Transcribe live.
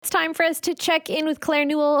time for us to check in with Claire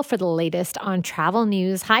Newell for the latest on travel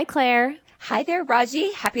news. Hi, Claire. Hi there,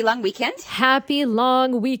 Raji. Happy long weekend. Happy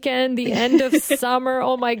long weekend, the end of summer.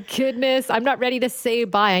 Oh my goodness. I'm not ready to say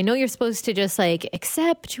bye. I know you're supposed to just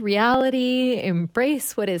accept reality,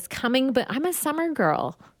 embrace what is coming, but I'm a summer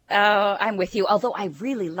girl. Oh, I'm with you. Although I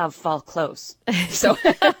really love fall clothes. So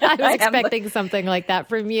I was expecting something like that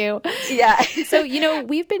from you. Yeah. So,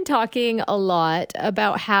 we've been talking a lot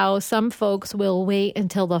about how some folks will wait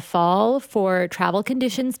until the fall for travel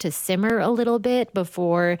conditions to simmer a little bit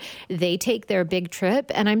before they take their big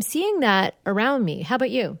trip. And I'm seeing that around me. How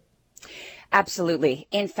about you? Absolutely.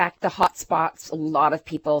 In fact, the hot spots, a lot of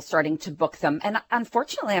people starting to book them. And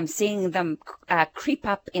unfortunately, I'm seeing them creep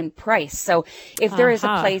up in price. So if there is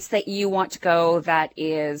a place that you want to go that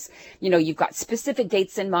is, you've got specific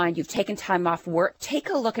dates in mind, you've taken time off work, take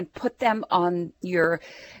a look and put them on your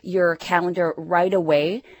calendar right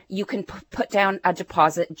away. You can put down a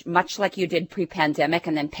deposit, much like you did pre-pandemic,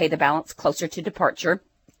 and then pay the balance closer to departure.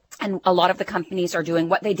 And a lot of the companies are doing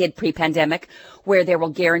what they did pre-pandemic, where they will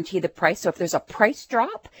guarantee the price. So if there's a price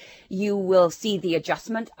drop, you will see the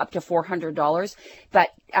adjustment up to $400.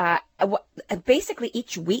 But basically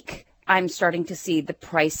each week, I'm starting to see the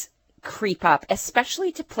price creep up,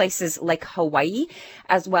 especially to places like Hawaii,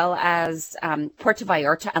 as well as Puerto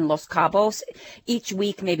Vallarta and Los Cabos. Each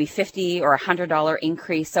week, maybe $50 or $100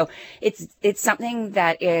 increase. So it's something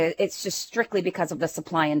that it's just strictly because of the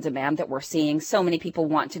supply and demand that we're seeing. So many people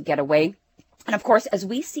want to get away. And of course, as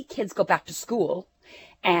we see kids go back to school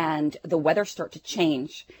and the weather start to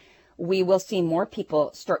change, we will see more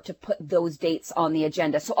people start to put those dates on the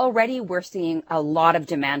agenda. So already we're seeing a lot of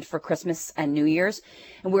demand for Christmas and New Year's.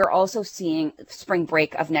 And we're also seeing spring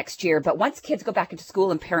break of next year. But once kids go back into school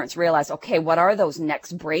and parents realize, okay, what are those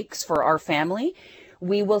next breaks for our family?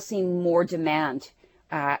 We will see more demand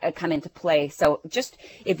come into play. So just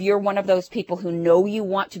if you're one of those people who know you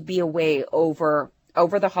want to be away over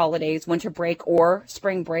the holidays, winter break or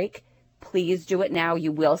spring break, please do it now.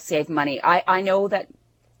 You will save money. I know that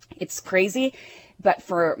it's crazy, but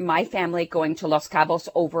for my family going to Los Cabos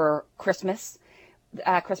over Christmas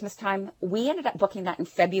time, we ended up booking that in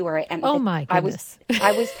February. And oh my goodness.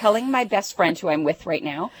 I was telling my best friend who I'm with right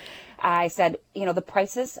now, I said, the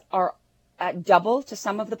prices are double to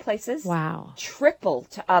some of the places. Wow. Triple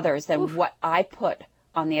to others than what I put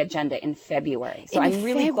on the agenda in February. So I'm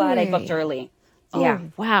really glad I booked early. Yeah.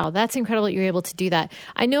 Oh, wow. That's incredible that you're able to do that.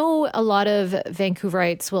 I know a lot of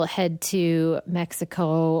Vancouverites will head to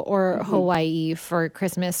Mexico or Hawaii for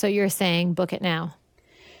Christmas. So you're saying book it now.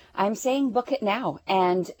 I'm saying book it now.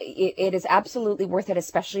 And it is absolutely worth it,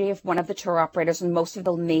 especially if one of the tour operators and most of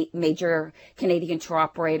the major Canadian tour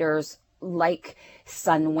operators like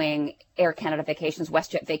Sunwing, Air Canada Vacations,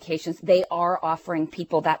 WestJet Vacations, they are offering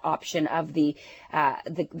people that option of the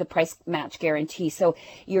price match guarantee. So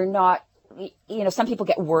you're not, some people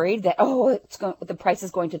get worried that, the price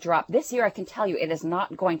is going to drop. This year, I can tell you it is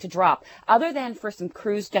not going to drop, other than for some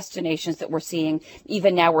cruise destinations that we're seeing.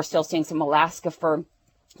 Even now, we're still seeing some Alaska for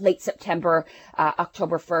late September.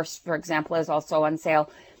 October 1st, for example, is also on sale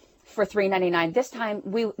for $399. This time,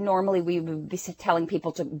 we would be telling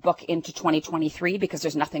people to book into 2023 because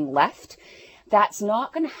there's nothing left. That's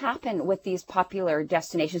not going to happen with these popular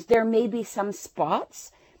destinations. There may be some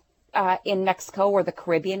spots in Mexico or the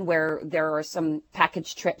Caribbean where there are some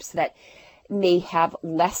package trips that may have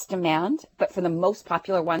less demand, but for the most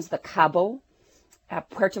popular ones, the Cabo,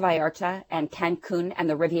 Puerto Vallarta, and Cancun, and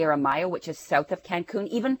the Riviera Maya, which is south of Cancun,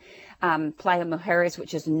 even Playa Mujeres,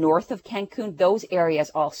 which is north of Cancun, those areas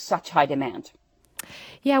all such high demand.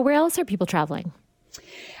 Yeah, where else are people traveling?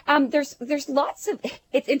 There's lots of,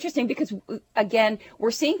 it's interesting because again,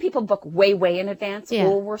 we're seeing people book way in advance,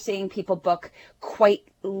 or we're seeing people book quite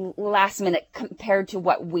last minute compared to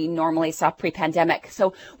what we normally saw pre-pandemic.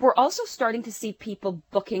 So we're also starting to see people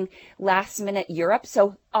booking last minute Europe.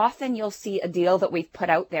 So often you'll see a deal that we've put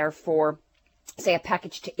out there for, say, a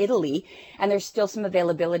package to Italy, and there's still some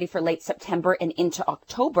availability for late September and into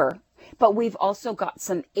October. But we've also got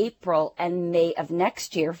some April and May of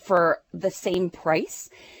next year for the same price.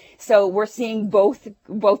 So we're seeing both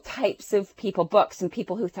types of people book. Some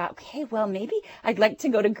people who thought, okay, well, maybe I'd like to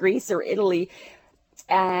go to Greece or Italy.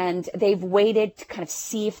 And they've waited to kind of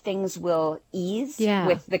see if things will ease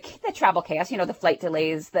with the travel chaos, the flight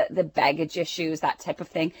delays, the baggage issues, that type of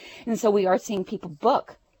thing. And so we are seeing people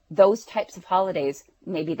book those types of holidays.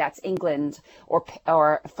 Maybe that's England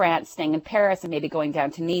or France, staying in Paris and maybe going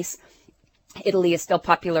down to Nice. Italy is still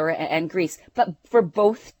popular, and Greece. But for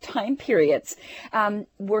both time periods,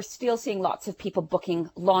 we're still seeing lots of people booking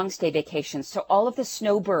long stay vacations. So all of the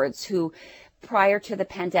snowbirds who prior to the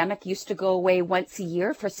pandemic used to go away once a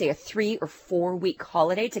year for, say, a 3 or 4 week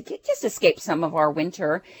holiday to just escape some of our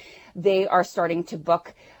winter. They are starting to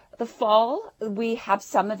book the fall. We have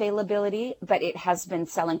some availability, but it has been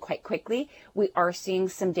selling quite quickly. We are seeing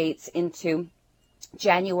some dates into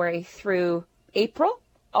January through April.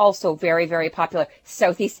 Also very, very popular.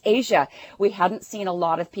 Southeast Asia. We hadn't seen a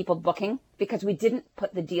lot of people booking because we didn't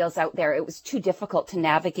put the deals out there. It was too difficult to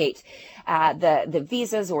navigate the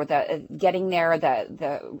visas or the getting there.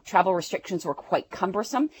 The travel restrictions were quite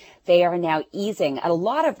cumbersome. They are now easing, a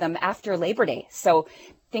lot of them after Labor Day. So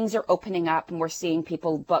things are opening up, and we're seeing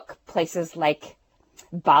people book places like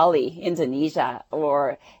Bali, Indonesia,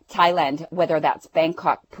 or Thailand, whether that's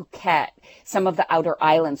Bangkok, Phuket, some of the outer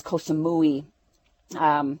islands, Koh Samui,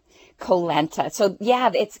 Koh Lanta. So yeah,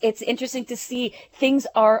 it's interesting to see things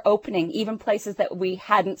are opening, even places that we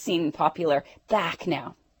hadn't seen popular back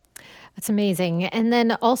now. That's amazing. And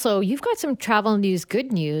then also, you've got some travel news,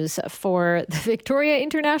 good news for the Victoria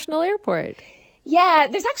International Airport. Yeah,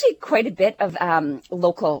 there's actually quite a bit of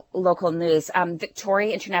local news.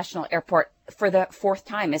 Victoria International Airport, for the 4th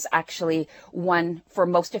time, is actually won for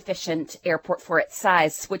most efficient airport for its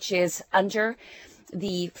size, which is under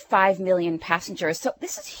the 5 million passengers. So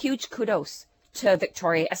this is huge kudos to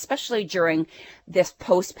Victoria, especially during this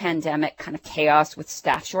post-pandemic kind of chaos with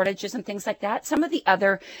staff shortages and things like that. Some of the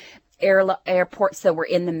other airports that were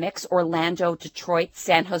in the mix, Orlando, Detroit,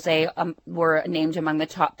 San Jose, were named among the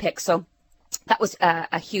top picks. So that was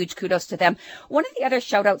a huge kudos to them. One of the other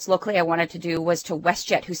shout outs locally I wanted to do was to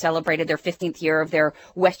WestJet, who celebrated their 15th year of their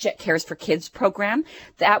WestJet Cares for Kids program.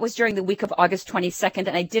 That was during the week of August 22nd,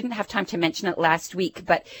 and I didn't have time to mention it last week,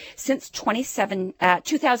 but since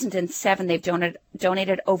 2007, they've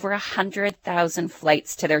donated over 100,000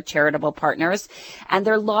 flights to their charitable partners. And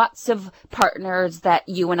there are lots of partners that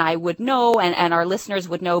you and I would know, and our listeners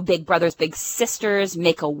would know: Big Brothers Big Sisters,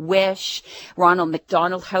 Make-A-Wish, Ronald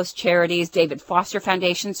McDonald House Charities, David Foster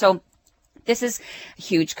Foundation. So this is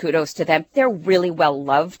huge kudos to them. They're really well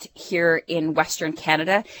loved here in Western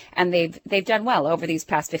Canada, and they've done well over these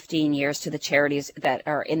past 15 years to the charities that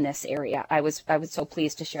are in this area. I was so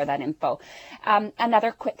pleased to share that info.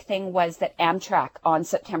 Another quick thing was that Amtrak on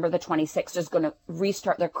September the 26th is going to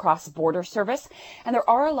restart their cross-border service, and there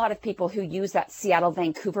are a lot of people who use that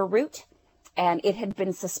Seattle-Vancouver route, and it had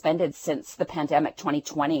been suspended since the pandemic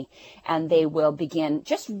 2020, and they will begin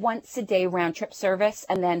just once a day round trip service,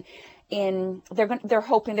 and then they're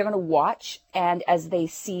hoping they're going to watch, and as they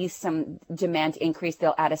see some demand increase,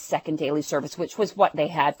 they'll add a second daily service, which was what they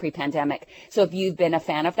had pre-pandemic. So if you've been a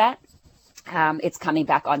fan of that, it's coming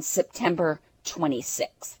back on September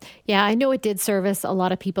 26th. Yeah, I know it did service a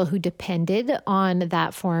lot of people who depended on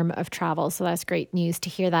that form of travel. So that's great news to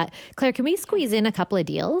hear that. Claire, can we squeeze in a couple of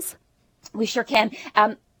deals? We sure can.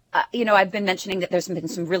 I've been mentioning that there's been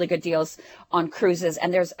some really good deals on cruises,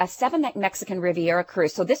 and there's a 7-night Mexican Riviera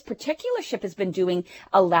cruise. So this particular ship has been doing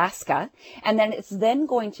Alaska, and then it's then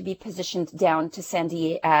going to be positioned down to San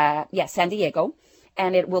Diego,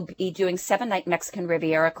 and it will be doing 7-night Mexican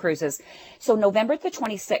Riviera cruises. So November the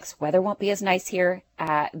 26th, weather won't be as nice here.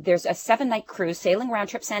 There's a 7-night cruise sailing round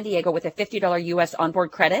trip San Diego with a $50 U.S.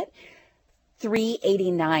 onboard credit,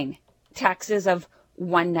 $389, taxes of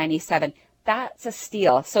 $197. That's a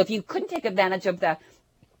steal. So if you couldn't take advantage of the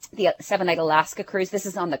 7-night Alaska cruise, this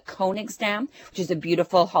is on the Koenigsdam, which is a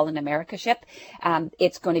beautiful Holland America ship.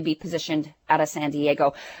 It's going to be positioned out of San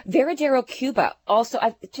Diego. Veradero, Cuba. Also,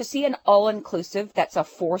 to see an all-inclusive that's a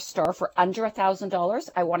 4-star for under $1,000,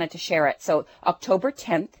 I wanted to share it. So October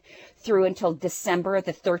 10th through until December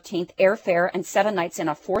the 13th, airfare and 7 nights in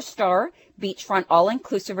a 4-star beachfront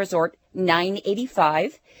all-inclusive resort,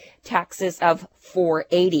 $985, taxes of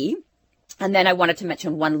 $480. And then I wanted to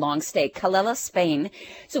mention one long stay, Calella, Spain.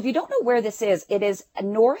 So if you don't know where this is, it is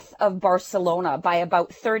north of Barcelona by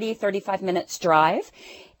about 35 minutes drive.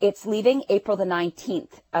 It's leaving April the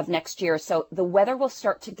 19th of next year. So the weather will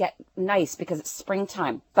start to get nice because it's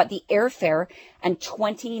springtime. But the airfare and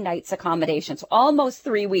 20 nights accommodation, so almost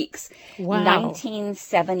 3 weeks, wow.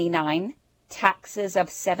 $1979, taxes of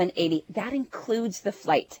 $780. That includes the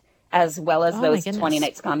flight, as well as those 20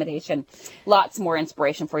 nights accommodation. Lots more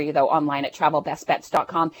inspiration for you, though, online at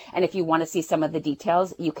travelbestbets.com. And if you want to see some of the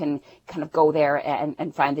details, you can kind of go there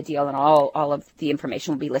and find the deal, and all of the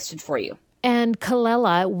information will be listed for you. And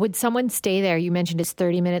Calella, would someone stay there? You mentioned it's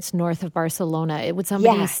 30 minutes north of Barcelona. Would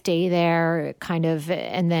somebody stay there kind of,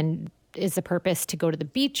 and then is the purpose to go to the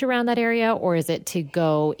beach around that area, or is it to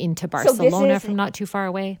go into Barcelona from not too far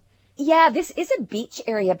away? Yeah, this is a beach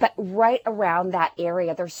area, but right around that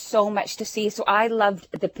area, there's so much to see. So I loved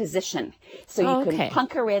the position. So you can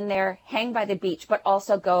hunker in there, hang by the beach, but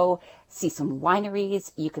also go see some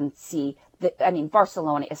wineries. You can see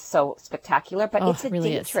Barcelona is so spectacular, but it's a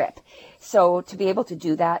really day trip. So to be able to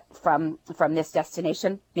do that from this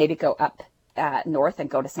destination, maybe go up north and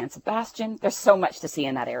go to San Sebastian. There's so much to see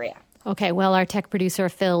in that area. Okay, well, our tech producer,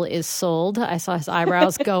 Phil, is sold. I saw his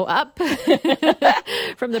eyebrows go up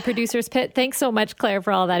from the producer's pit. Thanks so much, Claire,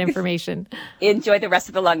 for all that information. Enjoy the rest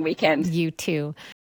of the long weekend. You too.